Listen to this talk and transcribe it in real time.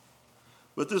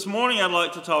But this morning I'd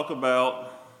like to talk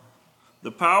about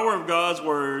the power of God's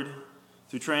Word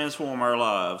to transform our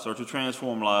lives, or to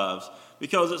transform lives.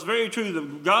 Because it's very true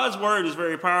that God's Word is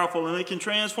very powerful and it can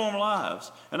transform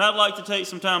lives. And I'd like to take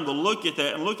some time to look at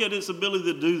that and look at its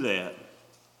ability to do that.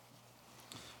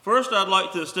 First, I'd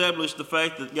like to establish the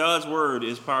fact that God's Word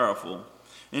is powerful.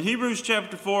 In Hebrews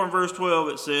chapter 4 and verse 12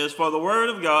 it says, "For the Word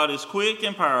of God is quick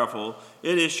and powerful.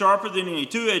 It is sharper than any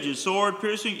two-edged sword,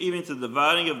 piercing even to the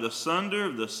dividing of the sunder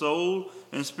of the soul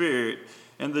and spirit,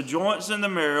 and the joints and the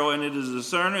marrow, and it is a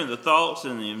discerner of the thoughts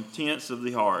and the intents of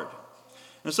the heart."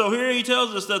 And so here he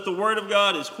tells us that the Word of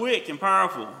God is quick and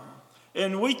powerful.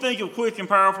 And we think of quick and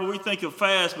powerful, we think of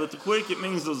fast, but the quick, it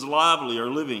means is lively or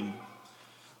living.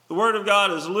 The Word of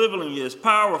God is living, is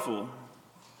powerful.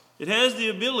 It has the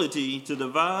ability to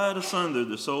divide asunder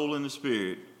the soul and the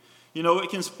spirit. You know, it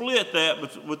can split that,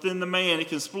 but within the man, it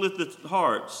can split the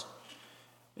hearts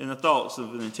and the thoughts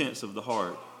of the intents of the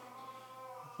heart.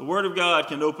 The Word of God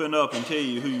can open up and tell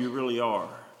you who you really are.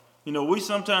 You know, we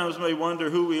sometimes may wonder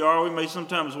who we are. We may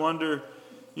sometimes wonder,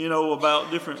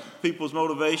 about different people's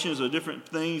motivations or different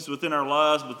things within our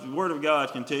lives, but the Word of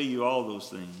God can tell you all those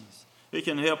things. It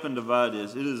can help and divide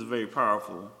us. It is very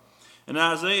powerful. In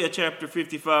Isaiah chapter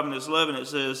 55 and 11, it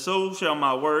says, So shall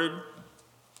my word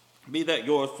be that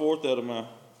goeth forth out of my...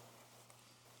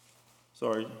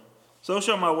 So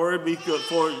shall my word be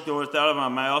goeth out of my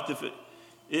mouth, if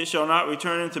it shall not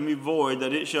return unto me void,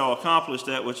 that it shall accomplish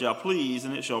that which I please,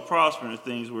 and it shall prosper in the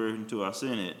things whereunto I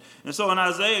send it. And so in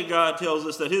Isaiah, God tells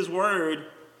us that his word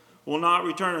will not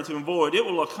return unto him void. It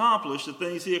will accomplish the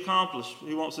things he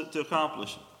wants it to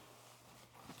accomplish.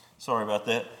 Sorry about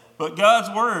that. But God's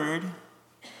word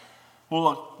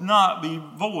will not be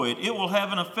void. It will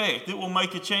have an effect. It will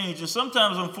make a change. And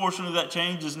sometimes, unfortunately, that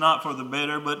change is not for the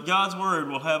better, but God's word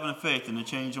will have an effect and a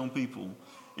change on people.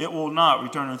 It will not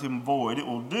return unto him void. It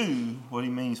will do what he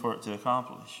means for it to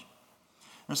accomplish.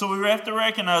 And so we have to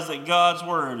recognize that God's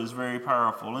word is very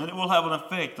powerful, and it will have an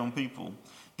effect on people.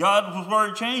 God's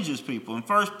word changes people. In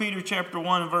 1 Peter chapter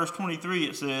 1 and verse 23,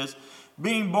 it says,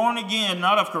 Being born again,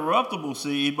 not of corruptible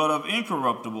seed, but of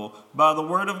incorruptible, by the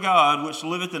word of God, which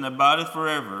liveth and abideth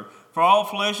forever. For all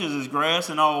flesh is as grass,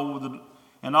 and all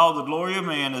the glory of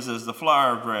man is as the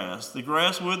flower of grass. The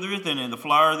grass withereth, and the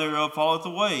flower thereof falleth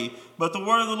away. But the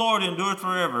word of the Lord endureth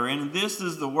forever. And this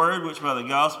is the word which by the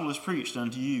gospel is preached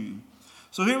unto you.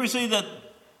 So here we see that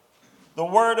the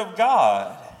word of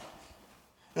God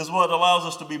is what allows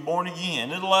us to be born again.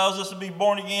 It allows us to be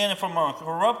born again from a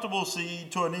corruptible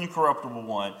seed to an incorruptible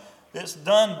one. It's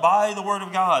done by the Word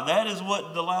of God. That is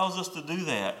what allows us to do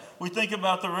that. We think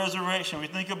about the resurrection. We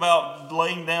think about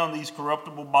laying down these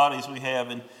corruptible bodies we have.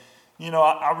 And,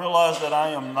 I realize that I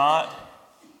am not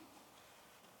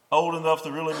old enough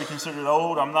to really be considered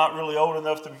old. I'm not really old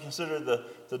enough to be considered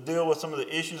to deal with some of the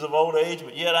issues of old age.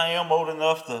 But yet I am old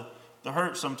enough to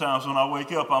hurt sometimes when I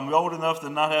wake up. I'm old enough to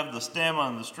not have the stamina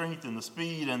and the strength and the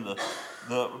speed and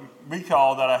the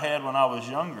recall that I had when I was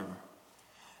younger.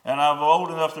 And I'm old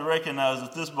enough to recognize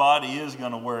that this body is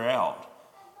going to wear out.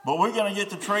 But we're going to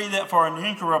get to trade that for an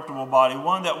incorruptible body,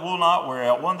 one that will not wear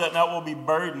out, one that will be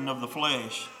burdened of the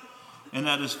flesh. And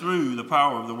that is through the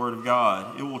power of the Word of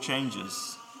God. It will change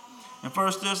us. In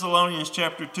 1 Thessalonians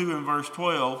chapter 2 and verse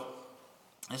 12,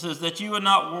 it says that you would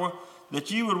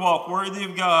walk worthy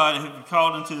of God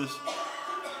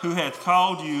who hath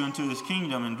called you into his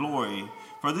kingdom and glory.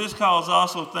 For this cause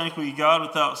also thank we God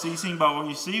without ceasing, by when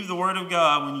you received the word of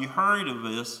God, when you heard of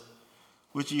this,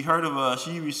 which ye heard of us,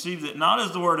 ye received it not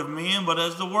as the word of men, but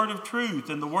as the word of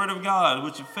truth, and the word of God,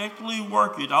 which effectively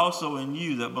worketh also in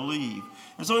you that believe.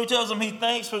 And so he tells them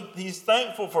he's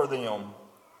thankful for them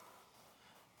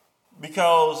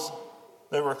because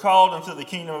they were called into the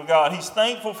kingdom of God. He's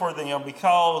thankful for them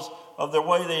because of the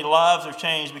way their lives are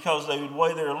changed, because of the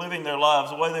way they're living their lives,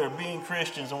 the way they're being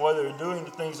Christians, and the way they're doing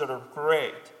the things that are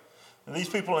correct. And these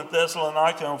people in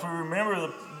Thessalonica, if we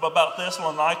remember about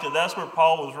Thessalonica, that's where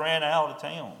Paul was ran out of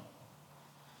town.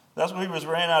 That's where he was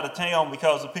ran out of town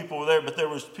because the people were there, but there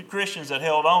was Christians that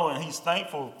held on, and he's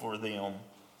thankful for them.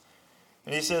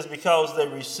 And he says because they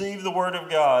received the word of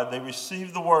God, they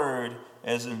received the word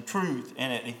as in truth,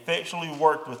 and it effectually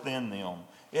worked within them.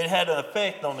 It had an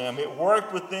effect on them. It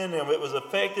worked within them. It was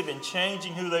effective in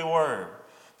changing who they were.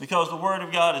 Because the Word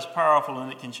of God is powerful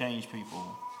and it can change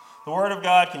people. The Word of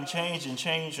God can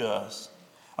change us.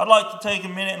 I'd like to take a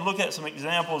minute and look at some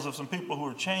examples of some people who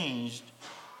were changed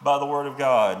by the Word of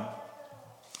God.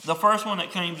 The first one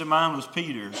that came to mind was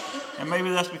Peter. And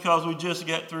maybe that's because we just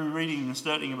got through reading and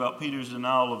studying about Peter's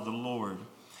denial of the Lord.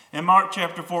 In Mark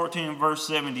chapter 14 and verse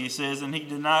 70, it says, And he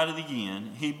denied it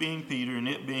again, he being Peter, and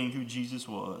it being who Jesus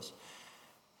was.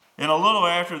 And a little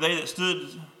after, they that stood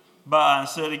by and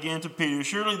said again to Peter,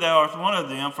 Surely thou art one of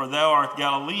them, for thou art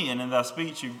Galilean, and thy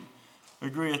speech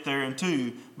agreeth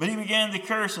thereunto. But he began to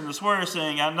curse and to swear,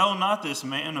 saying, I know not this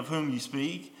man of whom ye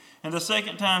speak. And the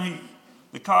second time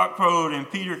the cock crowed, and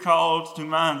Peter called to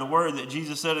mind the word that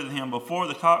Jesus said unto him, Before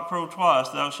the cock crow twice,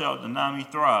 thou shalt deny me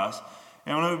thrice.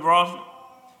 And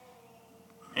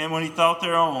when he thought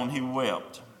thereon, he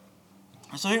wept.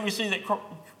 And so here we see that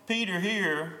Peter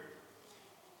here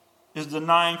is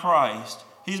denying Christ.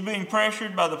 He's being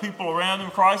pressured by the people around him.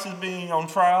 Christ is being on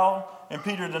trial, and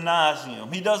Peter denies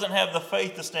him. He doesn't have the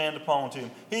faith to stand upon to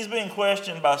him. He's being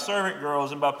questioned by servant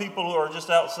girls and by people who are just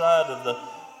outside of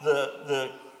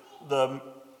the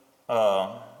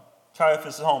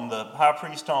Caiaphas' home, the high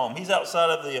priest's home. He's outside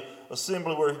of the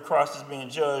assembly where Christ is being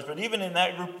judged. But even in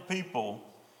that group of people,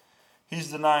 he's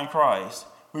denying Christ.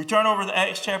 We turn over to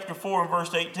Acts chapter 4 and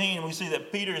verse 18, and we see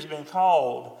that Peter has been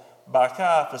called by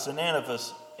Caiaphas and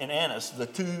Annas, the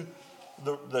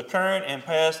current and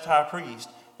past high priest,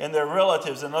 and their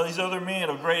relatives, and these other men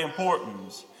of great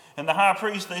importance. And the high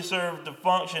priest, they served to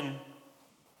function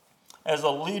as a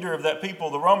leader of that people.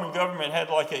 The Roman government had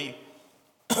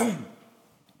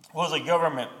was a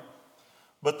government,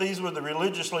 but these were the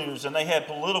religious leaders, and they had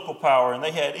political power, and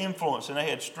they had influence, and they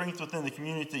had strength within the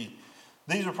community.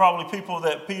 These were probably people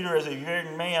that Peter, as a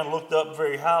young man, looked up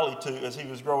very highly to as he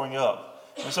was growing up.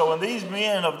 And so when these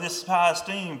men of this high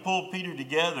esteem pulled Peter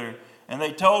together, and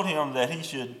they told him that he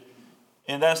should,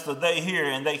 and that's the day here,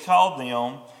 and they called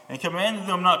them and commanded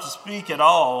them not to speak at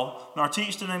all, nor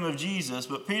teach the name of Jesus.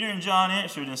 But Peter and John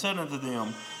answered and said unto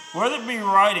them, Whether it be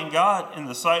right in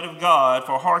the sight of God,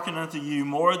 for hearken unto you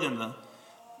more than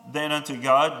unto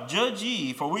God, judge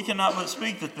ye, for we cannot but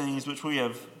speak the things which we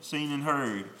have seen and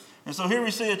heard. And so here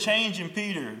we see a change in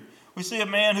Peter. We see a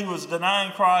man who was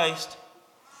denying Christ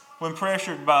when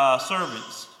pressured by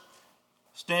servants,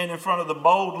 stand in front of the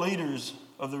bold leaders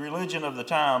of the religion of the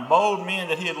time, bold men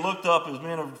that he had looked up as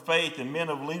men of faith and men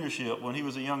of leadership when he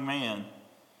was a young man.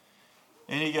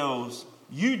 And he goes,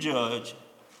 You judge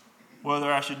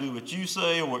whether I should do what you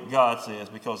say or what God says,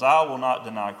 because I will not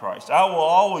deny Christ. I will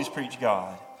always preach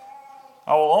God.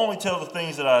 I will only tell the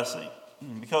things that I see,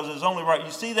 because it's only right.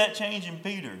 You see that change in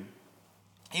Peter.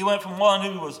 He went from one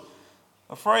who was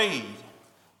afraid,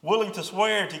 willing to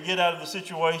swear to get out of the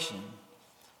situation,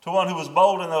 to one who was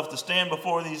bold enough to stand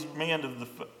before these men of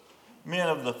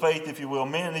the faith, if you will,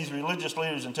 these religious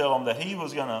leaders, and tell them that he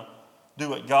was going to do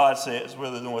what God says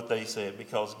rather than what they said,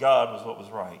 because God was what was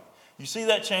right. You see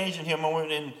that change in him,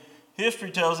 and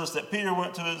history tells us that Peter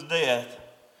went to his death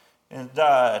and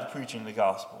died preaching the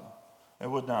gospel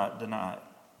and would not deny it.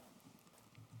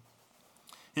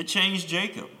 It changed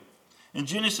Jacob. In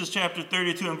Genesis chapter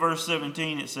 32 and verse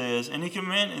 17 it says, And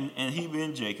he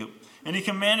being Jacob, and he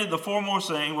commanded the foremost,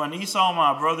 saying, When Esau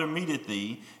my brother meeteth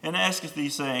thee, and asketh thee,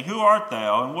 saying, Who art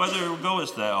thou, and whither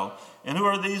goest thou? And who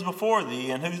are these before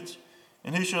thee, and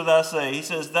who shall thou say? He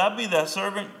says, Thou be thy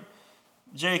servant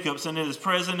Jacob's, and it is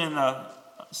present in the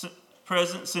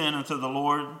present sin unto the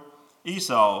Lord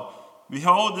Esau.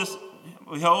 Behold,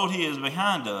 he is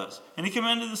behind us. And he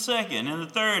commanded the second, and the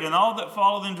third, and all that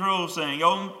followed in droves, saying,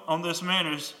 On this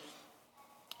manner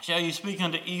shall you speak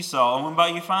unto Esau, and when by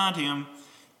you find him,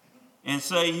 and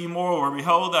say ye moreover,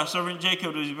 Behold, thy servant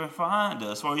Jacob is behind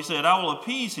us. For he said, I will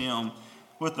appease him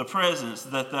with the presence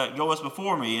that goeth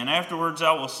before me, and afterwards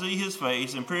I will see his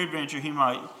face, and peradventure he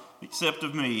might accept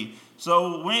of me.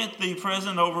 So went the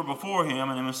present over before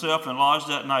him, and himself, and lodged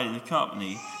that night in the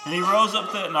company. And he rose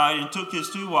up that night, and took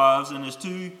his 2 wives, and his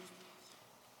 2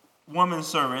 women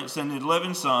servants, and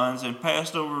 11 sons, and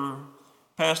passed over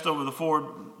the ford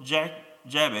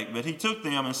Jabbok. But he took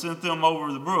them and sent them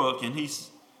over the brook, and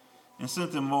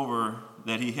sent them over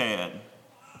that he had.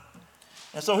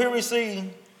 And so here we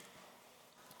see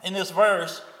in this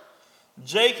verse,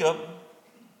 Jacob,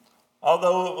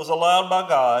 although it was allowed by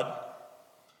God,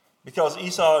 because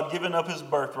Esau had given up his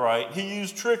birthright, he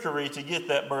used trickery to get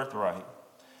that birthright.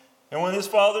 And when his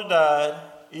father died,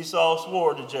 Esau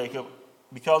swore to Jacob,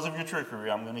 Because of your trickery,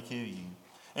 I'm going to kill you.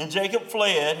 And Jacob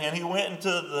fled, and he went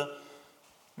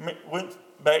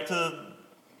back to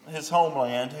his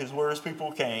homeland, where his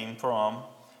people came from.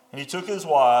 And he took his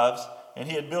wives, and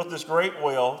he had built this great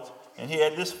wealth, and he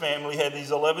had this family, he had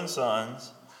these 11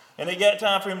 sons. And it got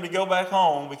time for him to go back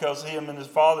home, because him and his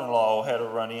father-in-law had a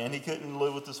run-in. He couldn't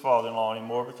live with his father-in-law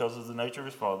anymore because of the nature of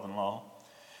his father-in-law.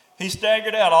 He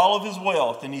staggered out all of his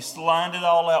wealth, and he lined it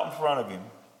all out in front of him.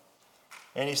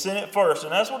 And he sent it first.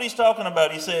 And that's what he's talking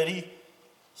about. He said he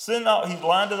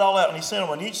lined it all out, and he sent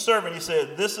them. And each servant, he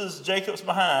said, This is Jacob's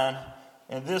behind,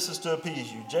 and this is to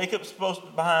appease you. Jacob's supposed to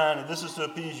be behind, and this is to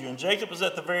appease you. And Jacob is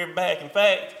at the very back. In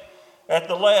fact, at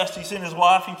the last, he sent his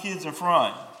wife and kids in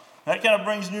front. That kind of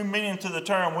brings new meaning to the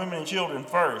term women and children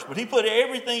first. But he put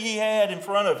everything he had in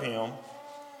front of him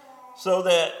so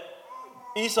that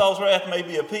Esau's wrath may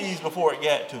be appeased before it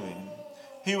got to him.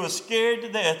 He was scared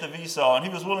to death of Esau, and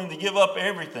he was willing to give up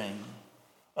everything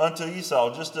unto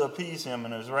Esau just to appease him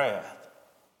in his wrath.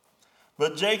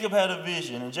 But Jacob had a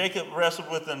vision, and Jacob wrestled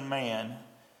with a man,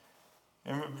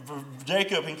 and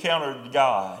Jacob encountered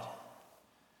God.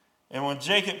 And when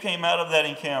Jacob came out of that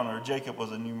encounter, Jacob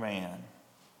was a new man.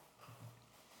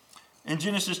 In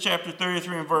Genesis chapter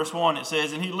 33 and verse 1, it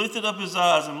says, "And he lifted up his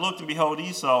eyes and looked, and behold,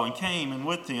 Esau, and came, and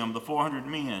with him the 400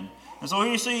 men. And so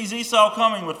he sees Esau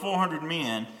coming with 400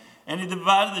 men. And he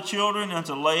divided the children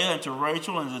unto Leah and to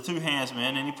Rachel and the 2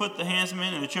 handsmen. And he put the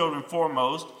handsmen and the children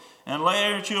foremost, and Leah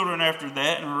and her children after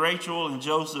that, and Rachel and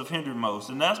Joseph hindermost."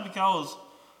 And that's because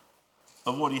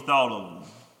of what he thought of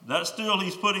them. That's still,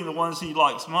 he's putting the ones he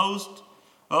likes most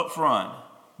up front.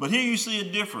 But here you see a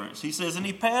difference. He says, "And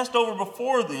he passed over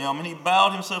before them, and he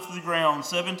bowed himself to the ground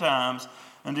 7 times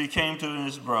until he came to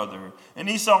his brother. And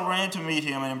Esau ran to meet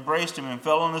him and embraced him and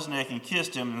fell on his neck and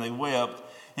kissed him, and they wept.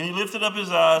 And he lifted up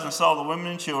his eyes and saw the women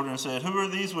and children and said, Who are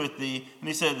these with thee? And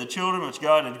he said, The children which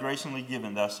God had graciously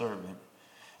given thy servant."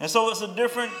 And so it's a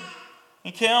different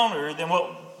encounter than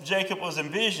what Jacob was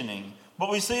envisioning. But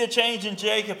we see a change in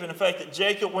Jacob in the fact that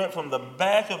Jacob went from the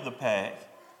back of the pack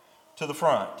to the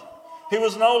front. He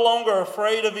was no longer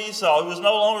afraid of Esau. He was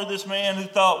no longer this man who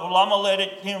thought, well, I'm going to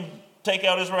let him take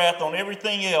out his wrath on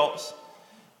everything else.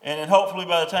 And then hopefully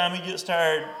by the time he gets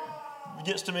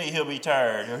to me, he'll be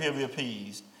tired or he'll be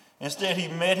appeased. Instead, he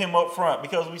met him up front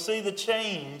because we see the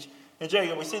change in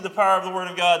Jacob. We see the power of the Word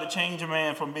of God to change a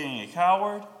man from being a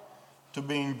coward to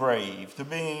being brave, to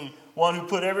being one who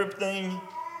put everything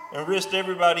and risked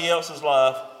everybody else's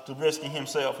life to risking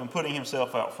himself and putting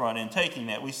himself out front and taking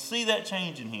that. We see that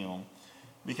change in him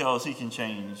because he can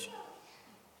change.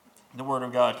 The Word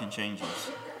of God can change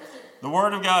us. The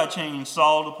Word of God changed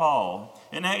Saul to Paul.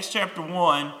 In Acts chapter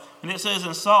 1, and it says,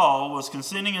 "And Saul was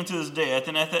consenting unto his death,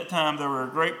 and at that time there were a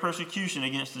great persecution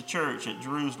against the church at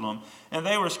Jerusalem, and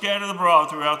they were scattered abroad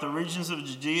throughout the regions of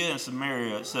Judea and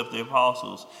Samaria, except the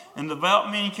apostles. And devout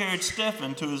men carried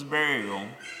Stephen to his burial,"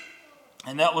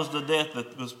 and that was the death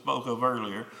that was spoke of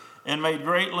earlier, "and made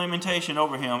great lamentation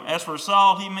over him. As for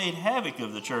Saul, he made havoc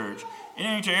of the church,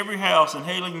 entering to every house and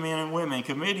hailing men and women,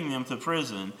 committing them to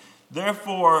prison.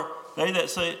 Therefore they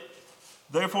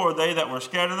that were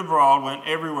scattered abroad went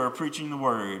everywhere preaching the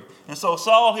word." And so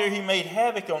Saul here, he made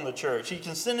havoc on the church. He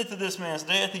consented to this man's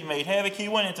death. He made havoc. He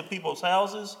went into people's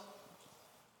houses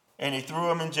and he threw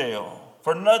them in jail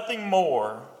for nothing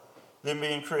more than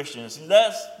being Christians. See,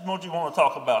 that's what you want to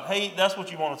talk about. Hate, that's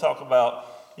what you want to talk about.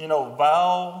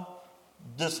 Vile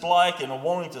dislike and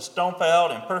wanting to stomp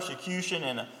out and persecution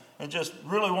and just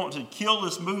really wanting to kill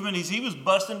this movement. He was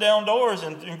busting down doors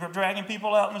and dragging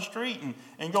people out in the street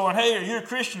and going, "Hey, are you a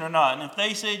Christian or not?" And if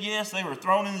they said yes, they were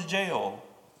thrown into jail.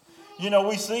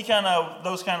 We see kind of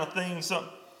those kind of things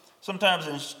sometimes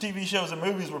in TV shows and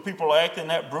movies where people are acting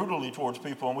that brutally towards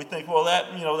people, and we think, well,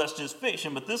 that's just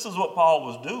fiction. But this is what Paul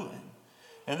was doing,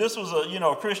 and this was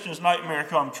a Christian's nightmare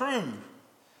come true.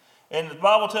 And the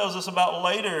Bible tells us about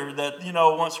later that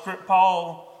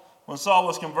when Saul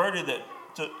was converted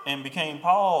and became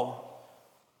Paul,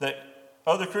 that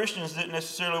other Christians didn't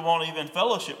necessarily want to even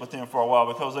fellowship with him for a while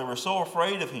because they were so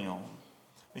afraid of him,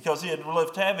 because he had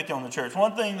left havoc on the church.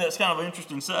 One thing that's kind of an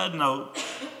interesting side note,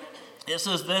 it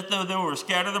says that though they were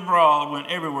scattered abroad, went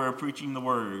everywhere preaching the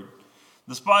word.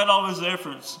 Despite all his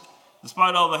efforts,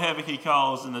 despite all the havoc he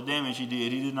caused and the damage he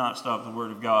did not stop the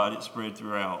word of God. It spread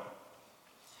throughout.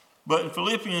 But in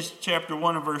Philippians chapter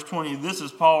 1 and verse 20, this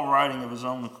is Paul writing of his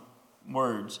own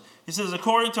words. He says,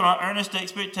 "According to my earnest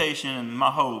expectation and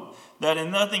my hope, that in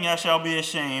nothing I shall be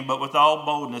ashamed, but with all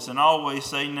boldness and always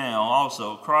say now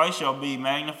also, Christ shall be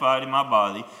magnified in my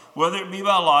body, whether it be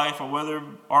by life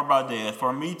or by death.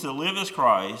 For me to live is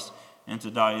Christ, and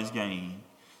to die is gain."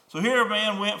 So here a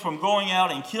man went from going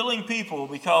out and killing people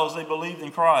because they believed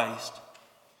in Christ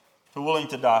to willing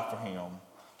to die for him,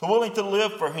 to willing to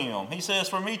live for him. He says,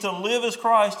 "For me to live is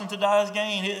Christ, and to die is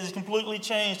gain." It has completely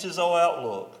changed his whole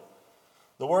outlook.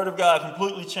 The Word of God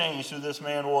completely changed who this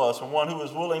man was, from one who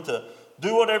was willing to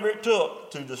do whatever it took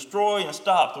to destroy and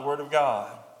stop the Word of God,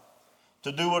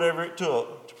 to do whatever it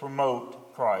took to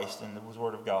promote Christ and the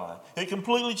Word of God. It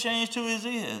completely changed who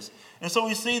he is. And so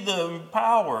we see the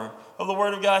power of the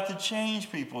Word of God to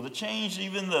change people, to change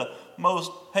even the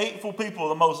most hateful people,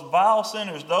 the most vile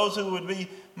sinners, those who would be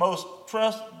most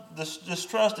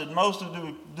distrusted, most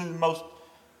who do most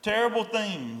terrible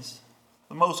things,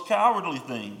 the most cowardly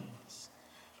things,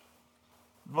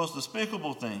 the most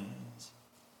despicable things,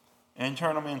 and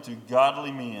turn them into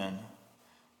godly men.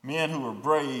 Men who are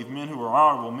brave, men who are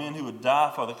honorable, men who would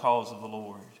die for the cause of the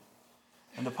Lord.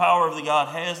 And the power of the God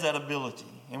has that ability.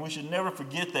 And we should never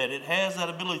forget that. It has that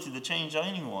ability to change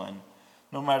anyone,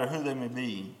 no matter who they may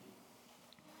be.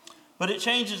 But it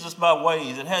changes us by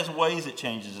ways. It has ways it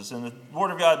changes us. And the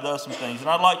Word of God does some things. And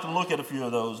I'd like to look at a few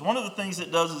of those. One of the things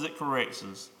it does is it corrects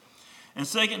us. In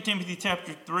 2 Timothy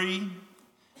chapter 3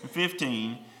 and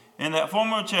 15, and that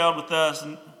former child with us,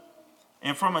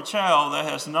 and from a child that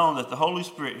has known that the Holy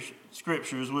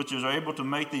Scriptures, which are able to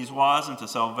make these wise unto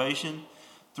salvation,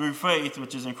 through faith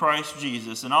which is in Christ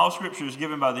Jesus. And all Scripture is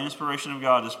given by the inspiration of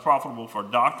God is profitable for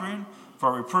doctrine,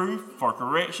 for reproof, for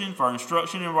correction, for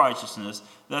instruction in righteousness,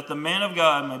 that the man of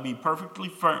God may be perfect,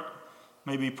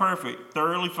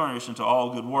 thoroughly furnished unto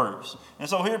all good works. And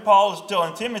so here Paul is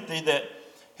telling Timothy that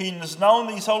he has known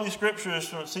these Holy Scriptures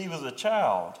since he was a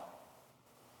child.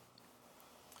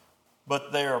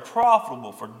 But they are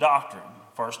profitable for doctrine,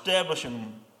 for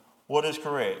establishing what is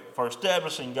correct, for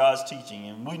establishing God's teaching.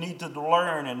 And we need to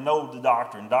learn and know the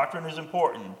doctrine. Doctrine is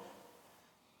important.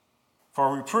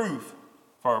 For reproof,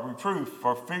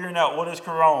 for figuring out what is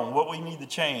wrong, what we need to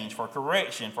change, for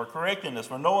correction, for correcting us,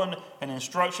 for knowing an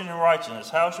instruction in righteousness.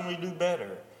 How should we do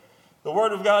better? The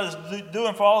Word of God is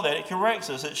doing for all that. It corrects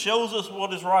us. It shows us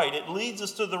what is right. It leads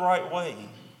us to the right way.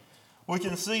 We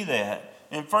can see that.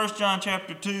 In 1 John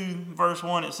chapter 2, verse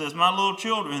 1, it says, My little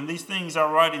children, these things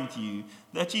I write unto you,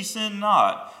 that ye sin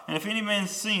not. And if any man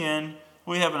sin,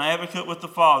 we have an advocate with the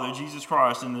Father, Jesus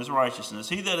Christ, in this righteousness.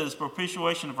 He that is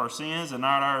propitiation of our sins, and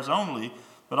not ours only,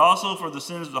 but also for the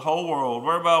sins of the whole world,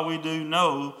 whereby we do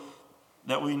know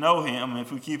that we know him,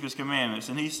 if we keep his commandments.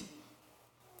 And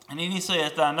then he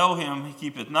saith, I know him, he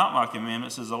keepeth not my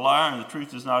commandments, is a liar, and the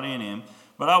truth is not in him.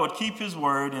 But I would keep his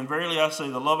word, and verily I say,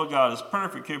 the love of God is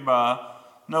perfect. Hereby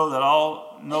know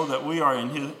that we are in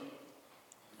his.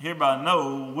 Hereby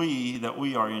know we that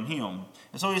we are in him.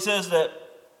 And so he says that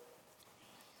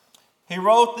he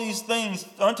wrote these things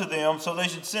unto them so they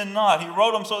should sin not. He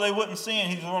wrote them so they wouldn't sin.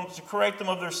 He wanted to correct them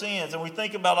of their sins. And we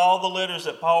think about all the letters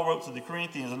that Paul wrote to the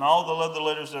Corinthians and all the other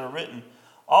letters that are written.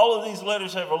 All of these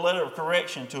letters have a letter of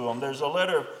correction to them. There's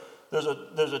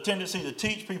a tendency to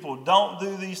teach people, don't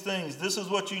do these things. This is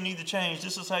what you need to change.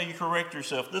 This is how you correct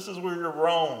yourself. This is where you're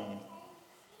wrong.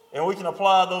 And we can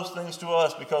apply those things to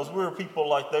us because we're people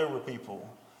like they were people.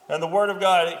 And the Word of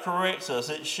God, it corrects us.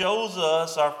 It shows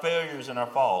us our failures and our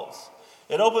faults.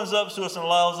 It opens up to us and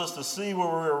allows us to see where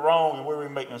we're wrong and where we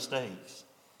make mistakes.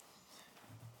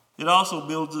 It also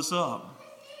builds us up.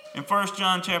 In 1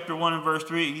 John chapter 1 and verse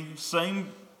 3, same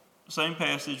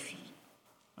passage,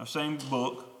 or same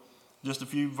book, just a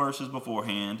few verses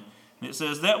beforehand. And it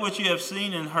says, That which you have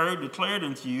seen and heard declared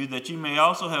unto you, that you may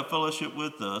also have fellowship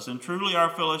with us. And truly our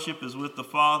fellowship is with the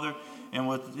Father and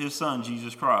with his Son,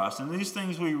 Jesus Christ. And these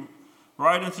things we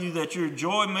write unto you, that your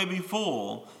joy may be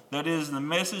full. That is the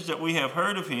message that we have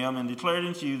heard of him, and declared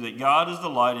unto you that God is the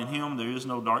light, in him there is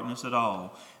no darkness at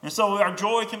all. And so our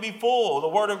joy can be full. The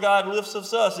Word of God lifts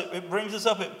us up. It brings us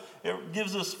up. It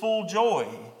gives us full joy.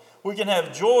 We can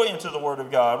have joy into the Word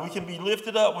of God. We can be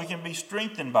lifted up. We can be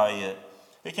strengthened by it.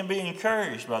 It can be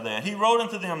encouraged by that. He wrote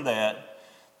unto them that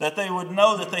they would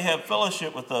know that they have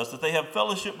fellowship with us, that they have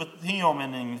fellowship with him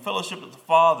and in fellowship with the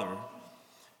Father,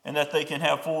 and that they can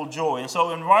have full joy. And so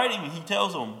in writing, he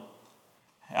tells them,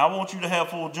 I want you to have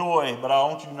full joy, but I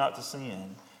want you not to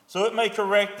sin. So it may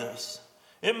correct us.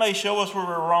 It may show us where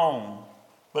we're wrong,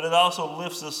 but it also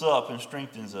lifts us up and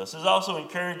strengthens us. It also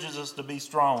encourages us to be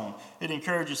strong. It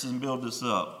encourages us and builds us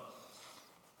up.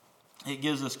 It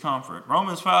gives us comfort.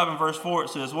 Romans 5 and verse 4, it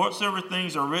says, Whatsoever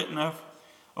things are written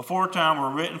aforetime were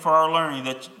written for our learning,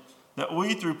 that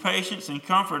we through patience and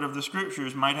comfort of the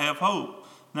Scriptures might have hope.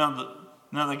 Now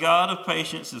the God of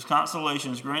patience, his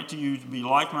consolations, grant to you to be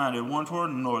like-minded one toward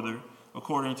another,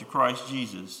 according to Christ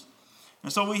Jesus.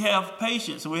 And so we have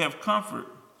patience and we have comfort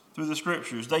through the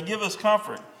Scriptures. They give us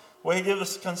comfort. They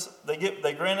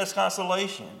grant us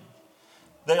consolation.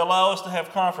 They allow us to have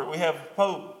comfort. We have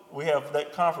hope. We have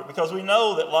that comfort because we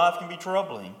know that life can be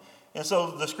troubling. And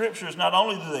so the Scriptures, not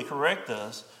only do they correct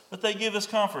us, but they give us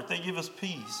comfort. They give us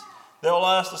peace. They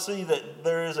allow us to see that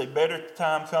there is a better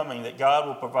time coming, that God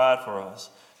will provide for us,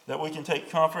 that we can take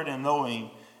comfort in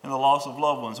knowing in the loss of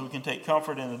loved ones. We can take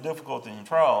comfort in the difficulty and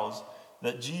trials,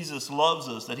 that Jesus loves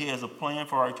us, that he has a plan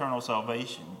for our eternal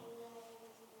salvation.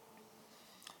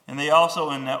 And they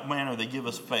also, in that manner, they give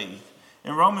us faith.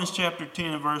 In Romans chapter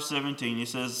 10 and verse 17, he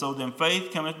says, So then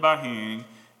faith cometh by hearing,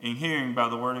 and hearing by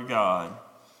the word of God.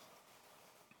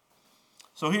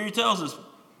 So here he tells us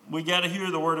we got to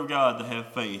hear the word of God to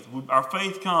have faith. Our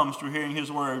faith comes through hearing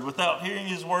his word. Without hearing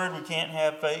his word, we can't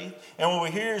have faith. And when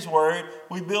we hear his word,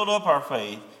 we build up our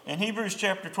faith. In Hebrews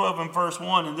chapter 12 and verse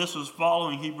 1, and this was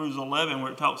following Hebrews 11,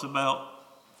 where it talks about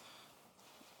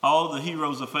all the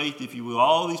heroes of faith, if you will,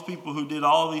 all these people who did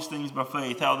all these things by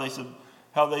faith, how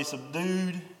they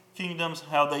subdued kingdoms,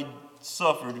 how they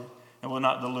suffered and were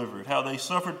not delivered, how they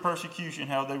suffered persecution,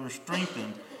 how they were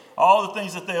strengthened, all the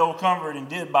things that they overcome and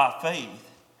did by faith.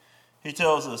 He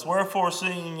tells us, wherefore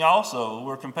seeing ye also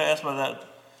were compassed by that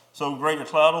so great a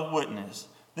cloud of witness.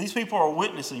 These people are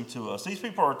witnessing to us. These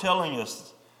people are telling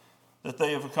us that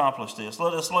they have accomplished this.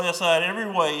 Let us lay aside every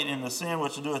weight and the sin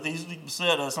which doeth easily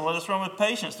beset us, and let us run with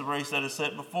patience the race that is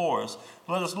set before us.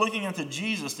 Let us looking unto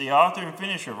Jesus, the author and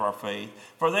finisher of our faith,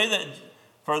 for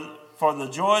the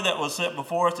joy that was set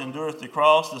before us endureth the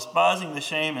cross, despising the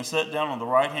shame, and sat down on the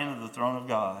right hand of the throne of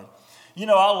God. You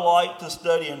know, I like to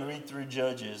study and read through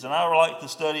Judges, and I like to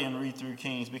study and read through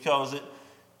Kings, because it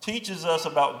teaches us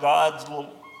about God's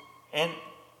and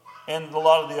a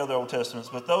lot of the other Old Testaments,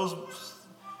 but those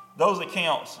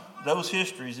accounts, those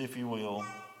histories, if you will,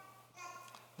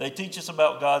 they teach us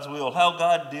about God's will, how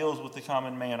God deals with the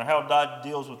common man, or how God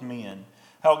deals with men,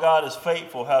 how God is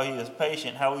faithful, how he is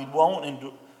patient, how he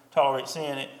won't tolerate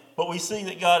sin. But we see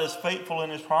that God is faithful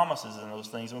in his promises and those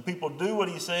things. When people do what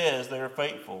he says, they are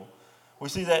faithful. We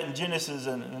see that in Genesis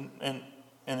and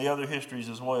the other histories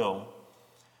as well.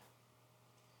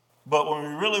 But when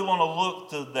we really want to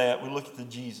look to that, we look to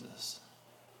Jesus.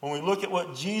 When we look at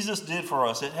what Jesus did for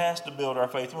us, it has to build our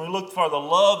faith. When we look for the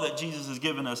love that Jesus has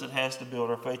given us, it has to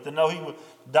build our faith. To know he would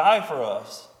die for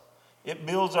us, it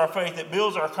builds our faith. It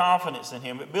builds our confidence in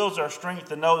him. It builds our strength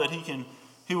to know that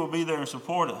he will be there and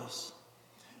support us.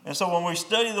 And so when we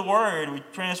study the word, we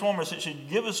transform us. It should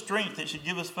give us strength. It should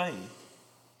give us faith.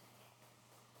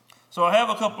 So I have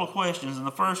a couple of questions, and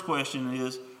the first question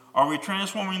is, are we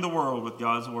transforming the world with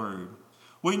God's word?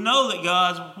 We know that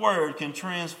God's word can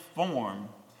transform.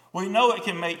 We know it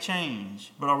can make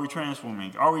change, but are we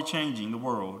transforming? Are we changing the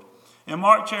world? In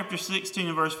Mark chapter 16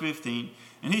 and verse 15,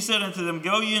 and he said unto them,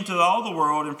 go ye into all the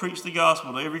world and preach the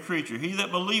gospel to every creature. He that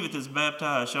believeth is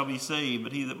baptized shall be saved,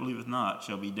 but he that believeth not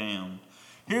shall be damned.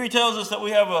 Here he tells us that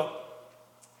we have a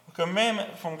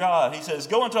commandment from God. He says,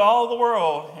 go into all the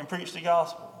world and preach the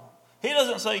gospel. He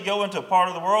doesn't say go into a part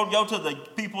of the world, go to the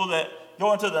people that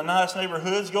go into the nice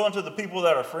neighborhoods, go into the people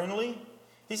that are friendly.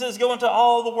 He says go into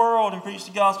all the world and preach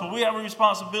the gospel. We have a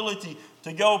responsibility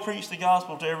to go preach the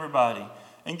gospel to everybody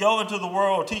and go into the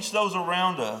world, teach those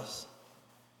around us.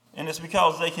 And it's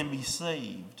because they can be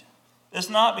saved. It's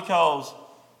not because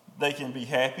they can be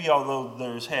happy, although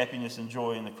there's happiness and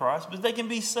joy in the Christ, but they can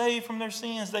be saved from their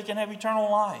sins. They can have eternal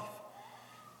life.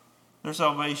 Their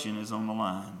salvation is on the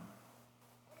line.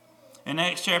 In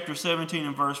Acts chapter 17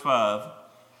 and verse 5,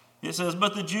 it says,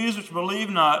 but the Jews which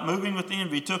believed not, moving with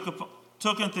envy, took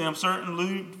unto them certain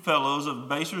lewd fellows of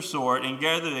baser sort, and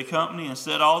gathered a company, and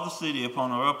set all the city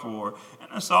upon an uproar,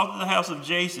 and assaulted the house of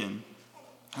Jason,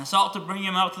 and sought to bring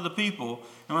him out to the people.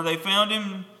 And when they found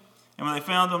him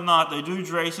not, they drew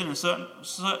Jason and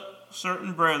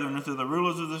certain brethren unto the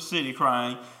rulers of the city,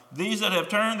 crying, these that have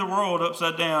turned the world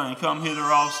upside down and come hither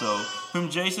also, whom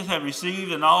Jason had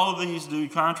received, and all these do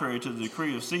contrary to the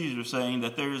decree of Caesar, saying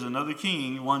that there is another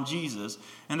king, one Jesus.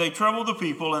 And they troubled the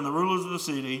people and the rulers of the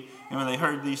city, and when they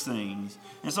heard these things.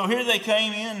 And so here they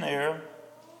came in there,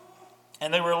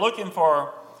 and they were looking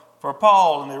for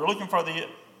Paul, and they were looking for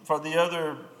the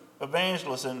other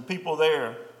evangelists and people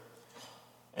there.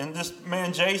 And this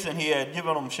man Jason, he had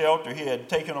given them shelter. He had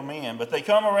taken them in. But they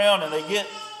come around and they get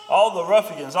all the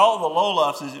ruffians, all the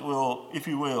lowlifes, if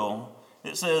you will.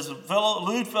 It says,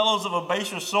 lewd fellows of a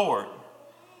baser sort.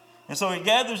 And so he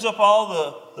gathers up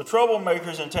all the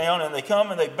troublemakers in town, and they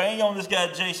come and they bang on this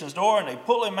guy Jason's door, and they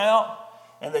pull him out,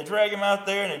 and they drag him out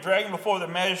there, and they drag him before the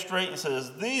magistrate and says,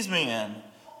 these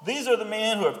are the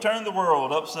men who have turned the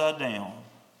world upside down.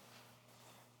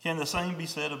 Can the same be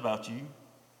said about you?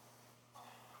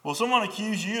 Will someone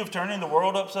accuse you of turning the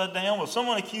world upside down? Will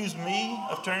someone accuse me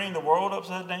of turning the world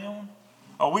upside down?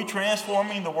 Are we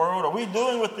transforming the world? Are we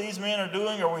doing what these men are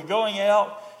doing? Are we going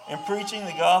out and preaching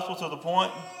the gospel to the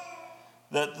point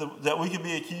that we could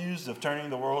be accused of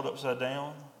turning the world upside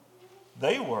down?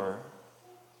 They were.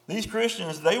 These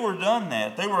Christians, they were done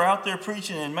that. They were out there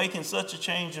preaching and making such a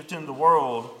change in the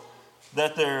world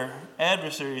that their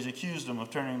adversaries accused them of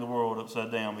turning the world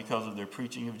upside down because of their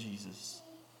preaching of Jesus.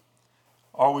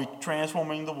 Are we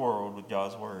transforming the world with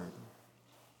God's word?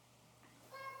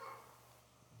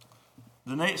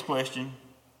 The next question,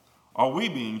 are we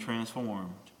being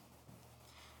transformed?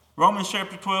 Romans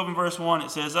chapter 12 and verse 1,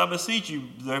 it says, I beseech you,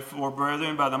 therefore,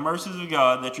 brethren, by the mercies of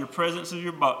God, that you present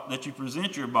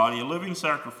your body a living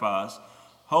sacrifice,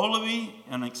 holy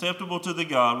and acceptable to the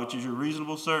God, which is your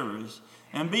reasonable service.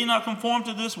 And be not conformed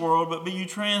to this world, but be you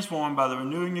transformed by the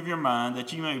renewing of your mind,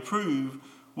 that ye may prove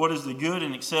what is the good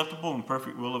and acceptable and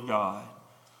perfect will of God.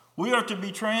 We are to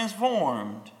be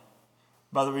transformed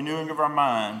by the renewing of our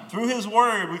mind. Through His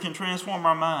Word, we can transform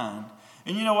our mind.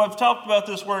 And I've talked about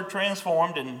this word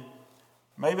transformed, and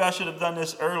maybe I should have done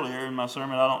this earlier in my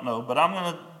sermon, I don't know. But I'm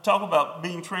going to talk about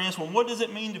being transformed. What does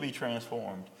it mean to be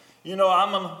transformed?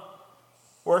 I'm a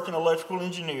working electrical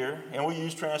engineer, and we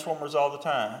use transformers all the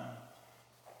time.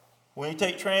 When you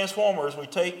take transformers, we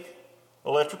take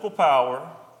electrical power,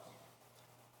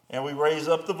 and we raise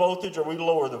up the voltage or we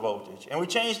lower the voltage. And we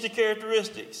change the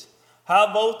characteristics.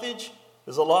 High voltage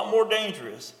is a lot more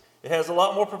dangerous. It's a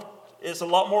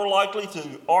lot more likely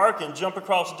to arc and jump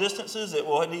across distances.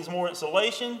 It needs more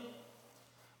insulation.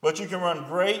 But you can run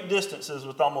great distances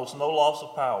with almost no loss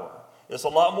of power. It's a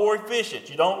lot more efficient.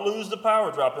 You don't lose the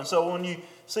power drop. And so when you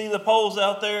see the poles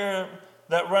out there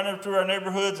that run through our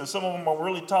neighborhoods, and some of them are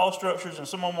really tall structures, and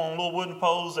some of them on little wooden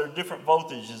poles, they're different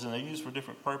voltages, and they're used for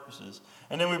different purposes.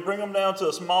 And then we bring them down to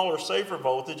a smaller, safer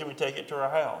voltage, and we take it to our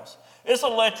house. It's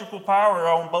electrical power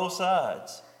on both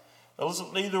sides.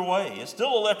 Either way, it's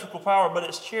still electrical power, but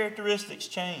its characteristics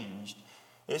changed.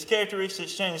 Its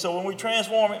characteristics changed. So when we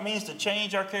transform, it means to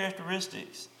change our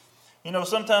characteristics.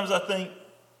 Sometimes I think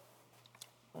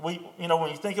when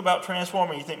you think about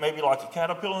transforming, you think maybe like a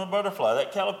caterpillar and a butterfly.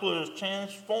 That caterpillar is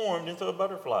transformed into a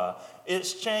butterfly.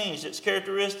 It's changed its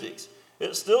characteristics.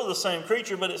 It's still the same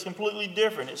creature, but it's completely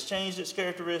different. It's changed its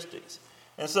characteristics.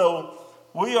 And so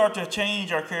we are to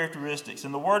change our characteristics,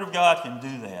 and the Word of God can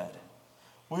do that.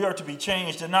 We are to be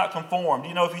changed and not conformed.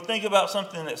 If you think about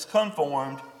something that's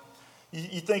conformed,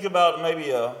 you think about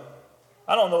maybe I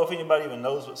don't know if anybody even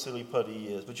knows what silly putty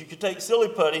is, but you could take silly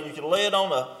putty and you could lay it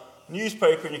on a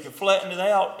newspaper and you could flatten it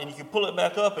out and you could pull it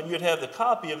back up and you'd have the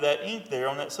copy of that ink there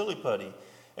on that silly putty.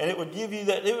 And it would give you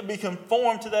that, it would be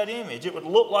conformed to that image. It would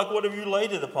look like whatever you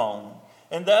laid it upon.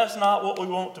 And that's not what we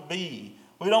want to be.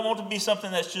 We don't want to be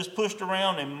something that's just pushed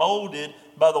around and molded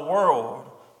by the world.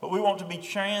 But we want to be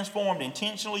transformed,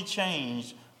 intentionally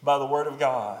changed by the Word of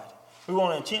God. We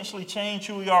want to intentionally change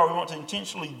who we are. We want to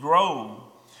intentionally grow.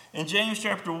 In James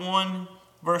chapter 1,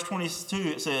 verse 22,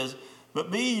 it says, But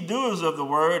be ye doers of the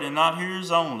word, and not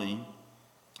hearers only,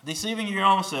 deceiving your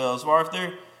own selves.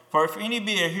 For if any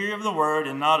be a hearer of the word,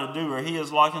 and not a doer, he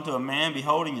is like unto a man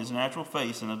beholding his natural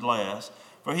face in a glass.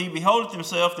 For he beholdeth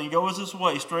himself, then goeth his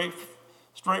way,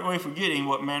 straightway forgetting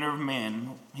what manner of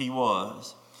man he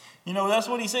was. That's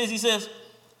what he says. He says,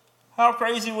 how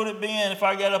crazy would it be if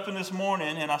I got up in this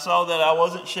morning and I saw that I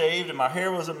wasn't shaved and my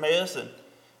hair was a mess and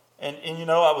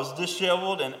I was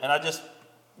disheveled and I just,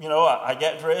 I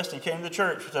got dressed and came to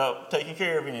church without taking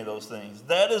care of any of those things.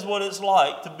 That is what it's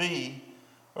like to be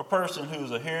a person who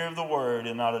is a hearer of the word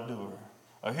and not a doer.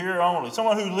 A hearer only.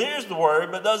 Someone who hears the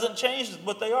word but doesn't change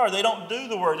what they are. They don't do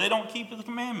the word. They don't keep the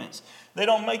commandments. They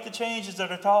don't make the changes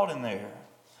that are taught in there.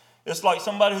 It's like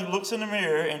somebody who looks in the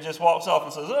mirror and just walks off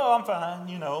and says, oh, I'm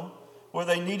fine, where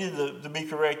they needed to be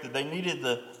corrected. They needed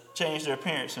to change their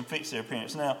appearance and fix their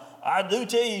appearance. Now, I do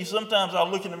tell you, sometimes I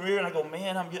look in the mirror and I go,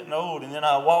 man, I'm getting old. And then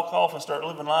I walk off and start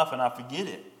living life and I forget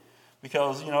it.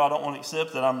 Because, I don't want to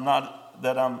accept that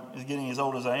I'm getting as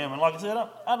old as I am. And like I said,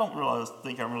 I don't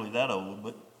think I'm really that old,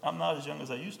 but I'm not as young as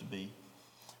I used to be.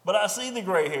 But I see the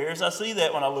gray hairs. I see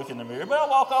that when I look in the mirror. But I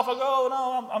walk off, I go, oh,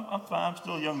 no, I'm fine. I'm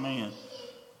still a young man.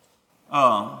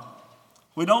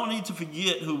 We don't need to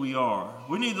forget who we are.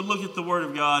 We need to look at the Word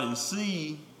of God and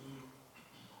see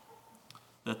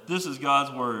that this is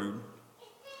God's Word.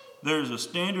 There's a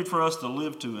standard for us to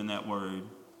live to in that Word.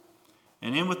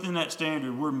 And within that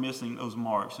standard, we're missing those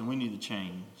marks, and we need to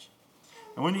change.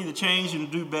 And we need to change and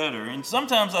do better. And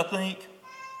sometimes I think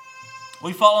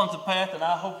we fall into the path, and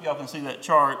I hope y'all can see that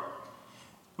chart.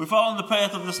 We fall into the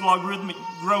path of this logarithmic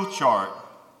growth chart.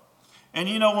 And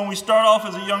when we start off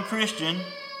as a young Christian,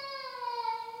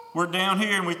 we're down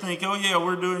here and we think, oh yeah,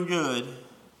 we're doing good.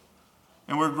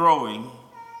 And we're growing.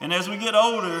 And as we get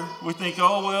older, we think,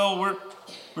 oh well,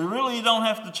 we really don't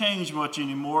have to change much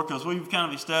anymore because we've kind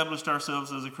of established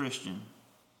ourselves as a Christian.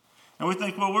 And we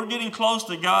think, well, we're getting close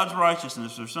to God's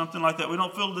righteousness or something like that. We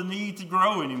don't feel the need to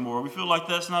grow anymore. We feel like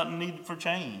that's not a need for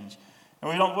change. And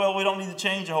we don't need to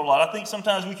change a whole lot. I think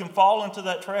sometimes we can fall into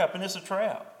that trap, and it's a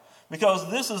trap.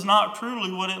 Because this is not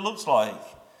truly what it looks like.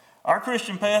 Our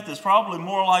Christian path is probably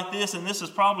more like this, and this is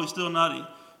probably still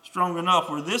not strong enough,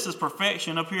 where this is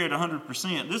perfection up here at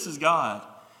 100%. This is God.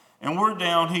 And we're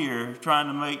down here trying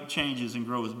to make changes and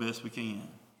grow as best we can.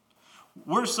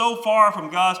 We're so far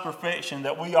from God's perfection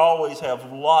that we always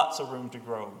have lots of room to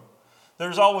grow.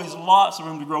 There's always lots of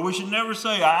room to grow. We should never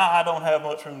say, I don't have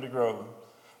much room to grow.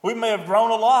 We may have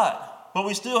grown a lot, but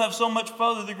we still have so much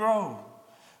further to grow.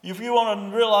 If you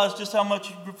want to realize just how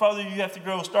much further you have to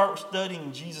grow, start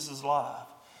studying Jesus' life.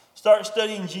 Start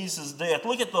studying Jesus' death.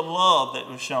 Look at the love that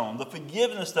was shown, the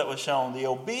forgiveness that was shown, the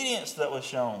obedience that was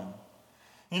shown.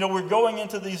 You know, we're going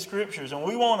into these scriptures, and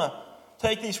we want to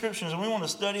take these scriptures and we want to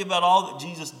study about all that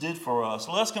Jesus did for us.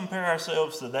 Let's compare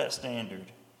ourselves to that standard,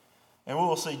 and we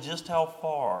will see just how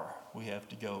far we have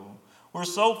to go. We're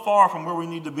so far from where we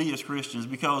need to be as Christians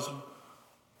because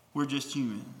we're just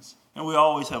humans, and we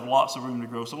always have lots of room to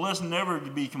grow. So let's never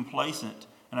be complacent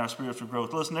in our spiritual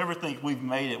growth. Let's never think we've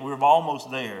made it. We're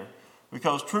almost there,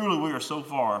 because truly we are so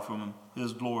far from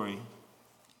His glory.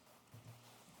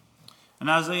 In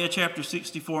Isaiah chapter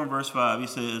 64 and verse 5, he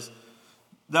says,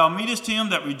 Thou meetest him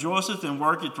that rejoiceth and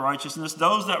worketh righteousness,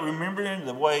 those that remember in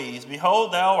the ways.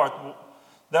 Behold, thou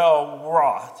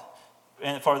wroth,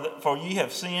 and for ye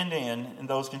have sinned in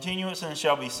those continuance and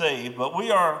shall be saved. But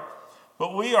we are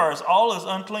as all as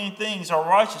unclean things, our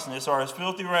righteousness are as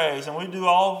filthy rags, and we do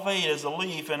all fade as a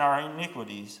leaf in our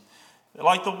iniquities.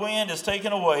 Like the wind is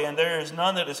taken away, and there is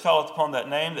none that is called upon that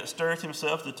name that stirreth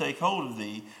himself to take hold of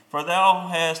thee. For thou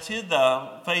hast hid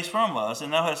thy face from us,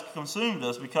 and thou hast consumed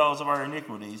us because of our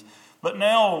iniquities. But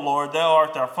now, O Lord, thou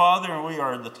art our Father, and we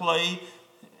are the clay.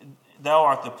 Thou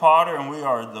art the potter, and we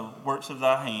are the works of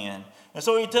thy hand. And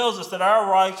so he tells us that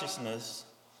our righteousness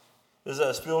is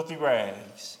as filthy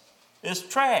rags. It's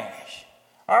trash.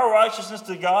 Our righteousness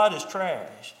to God is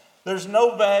trash. There's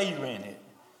no value in it.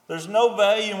 There's no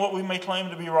value in what we may claim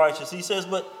to be righteous. He says,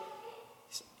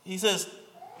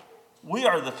 we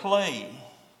are the clay.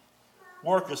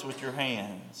 Work us with your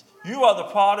hands. You are the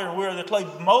potter and we are the clay.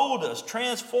 Mold us,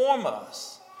 transform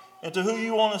us into who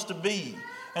you want us to be.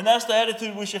 And that's the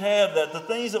attitude we should have, that the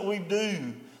things that we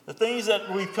do, the things that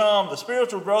we come, the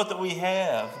spiritual growth that we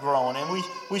have grown, and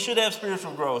we should have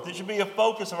spiritual growth. It should be a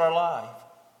focus of our life.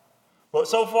 But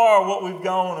so far, what we've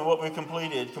gone and what we've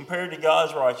completed compared to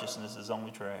God's righteousness is only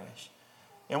trash.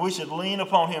 And we should lean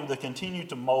upon Him to continue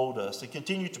to mold us, to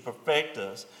continue to perfect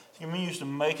us, to continue to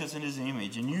make us in His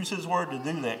image, and use His word to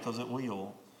do that, because it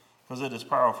will, because it is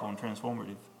powerful and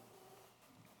transformative.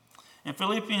 In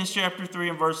Philippians chapter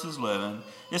 3 and verses 11,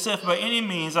 it says, By any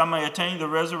means I may attain the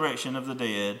resurrection of the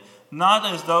dead, not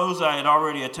as those I had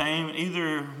already attained,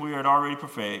 either we are already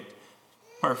perfect.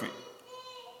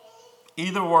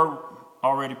 Either were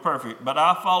already perfect, but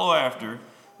I follow after,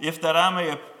 if that I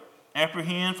may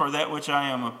apprehend for that which I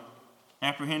am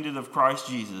apprehended of Christ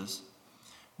Jesus.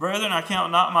 Brethren, I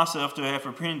count not myself to have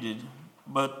apprehended,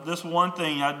 but this one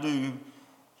thing I do,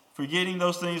 forgetting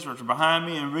those things which are behind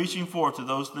me and reaching forth to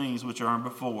those things which are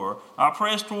before. I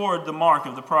press toward the mark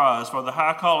of the prize for the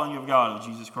high calling of God of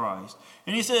Jesus Christ.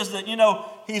 And he says that,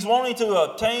 he's wanting to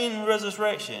obtain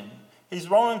resurrection. He's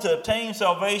wanting to obtain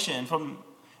salvation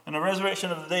and the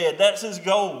resurrection of the dead. That's his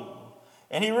goal.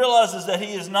 And he realizes that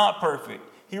he is not perfect.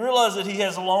 He realizes that he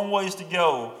has a long ways to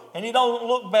go. And he don't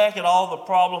look back at all the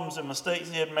problems and mistakes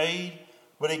he had made,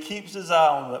 but he keeps his eye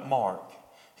on that mark.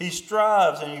 He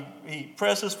strives and he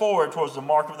presses forward towards the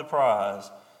mark of the prize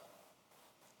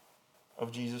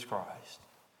of Jesus Christ.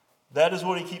 That is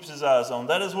what he keeps his eyes on.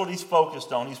 That is what he's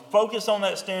focused on. He's focused on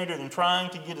that standard and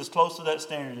trying to get as close to that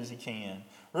standard as he can,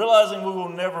 realizing we will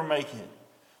never make it.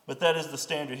 But that is the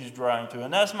standard he's driving to.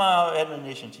 And that's my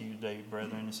admonition to you today,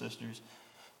 brethren and sisters,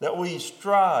 that we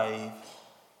strive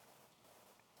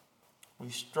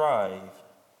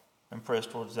and press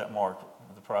towards that mark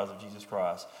of the prize of Jesus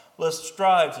Christ. Let's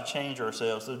strive to change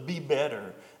ourselves, to be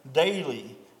better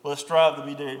daily. Let's strive to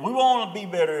be better. We won't be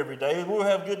better every day. We'll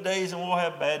have good days and we'll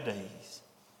have bad days.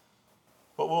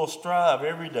 But we'll strive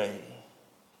every day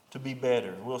to be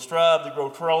better. We'll strive to grow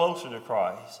closer to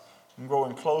Christ and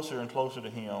growing closer and closer to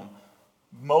Him,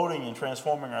 molding and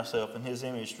transforming ourselves in His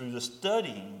image through the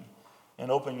studying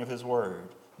and opening of His Word.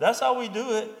 That's how we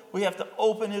do it. We have to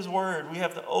open His Word. We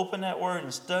have to open that Word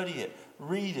and study it,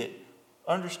 read it,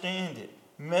 understand it,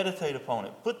 meditate upon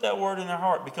it. Put that Word in our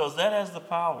heart, because that has the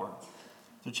power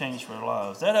to change our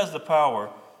lives. That has the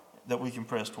power that we can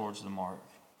press towards the mark.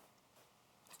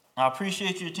 I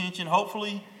appreciate your attention.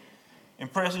 Hopefully, in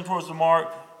pressing towards the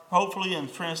mark, hopefully in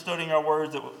studying our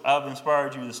words, that I've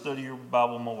inspired you to study your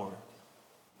Bible more.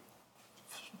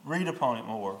 Read upon it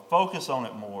more. Focus on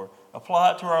it more.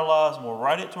 Apply it to our lives more.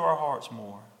 Write it to our hearts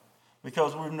more.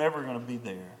 Because we're never going to be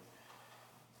there.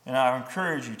 And I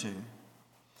encourage you to.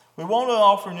 We want to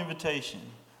offer an invitation.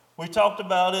 We talked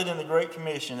about it in the Great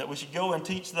Commission, that we should go and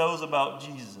teach those about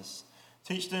Jesus.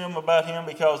 Teach them about him,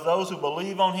 because those who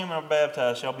believe on him and are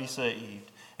baptized shall be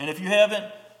saved. And if you haven't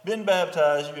been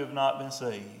baptized, you have not been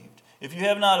saved. If you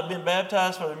have not been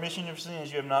baptized for the remission of your sins,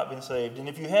 you have not been saved. And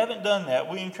if you haven't done that,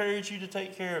 we encourage you to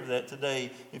take care of that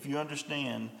today if you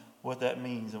understand what that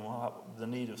means and the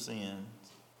need of sins.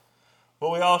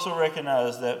 But we also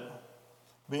recognize that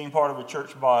being part of a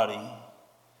church body,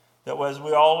 that as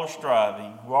we all are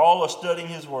striving, we all are studying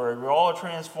his word, we all are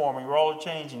transforming, we all are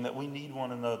changing, that we need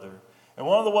one another. And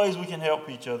one of the ways we can help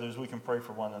each other is we can pray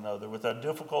for one another with our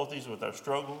difficulties, with our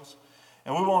struggles.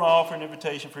 And we want to offer an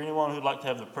invitation for anyone who'd like to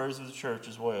have the prayers of the church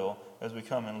as well as we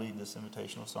come and lead this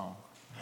invitational song.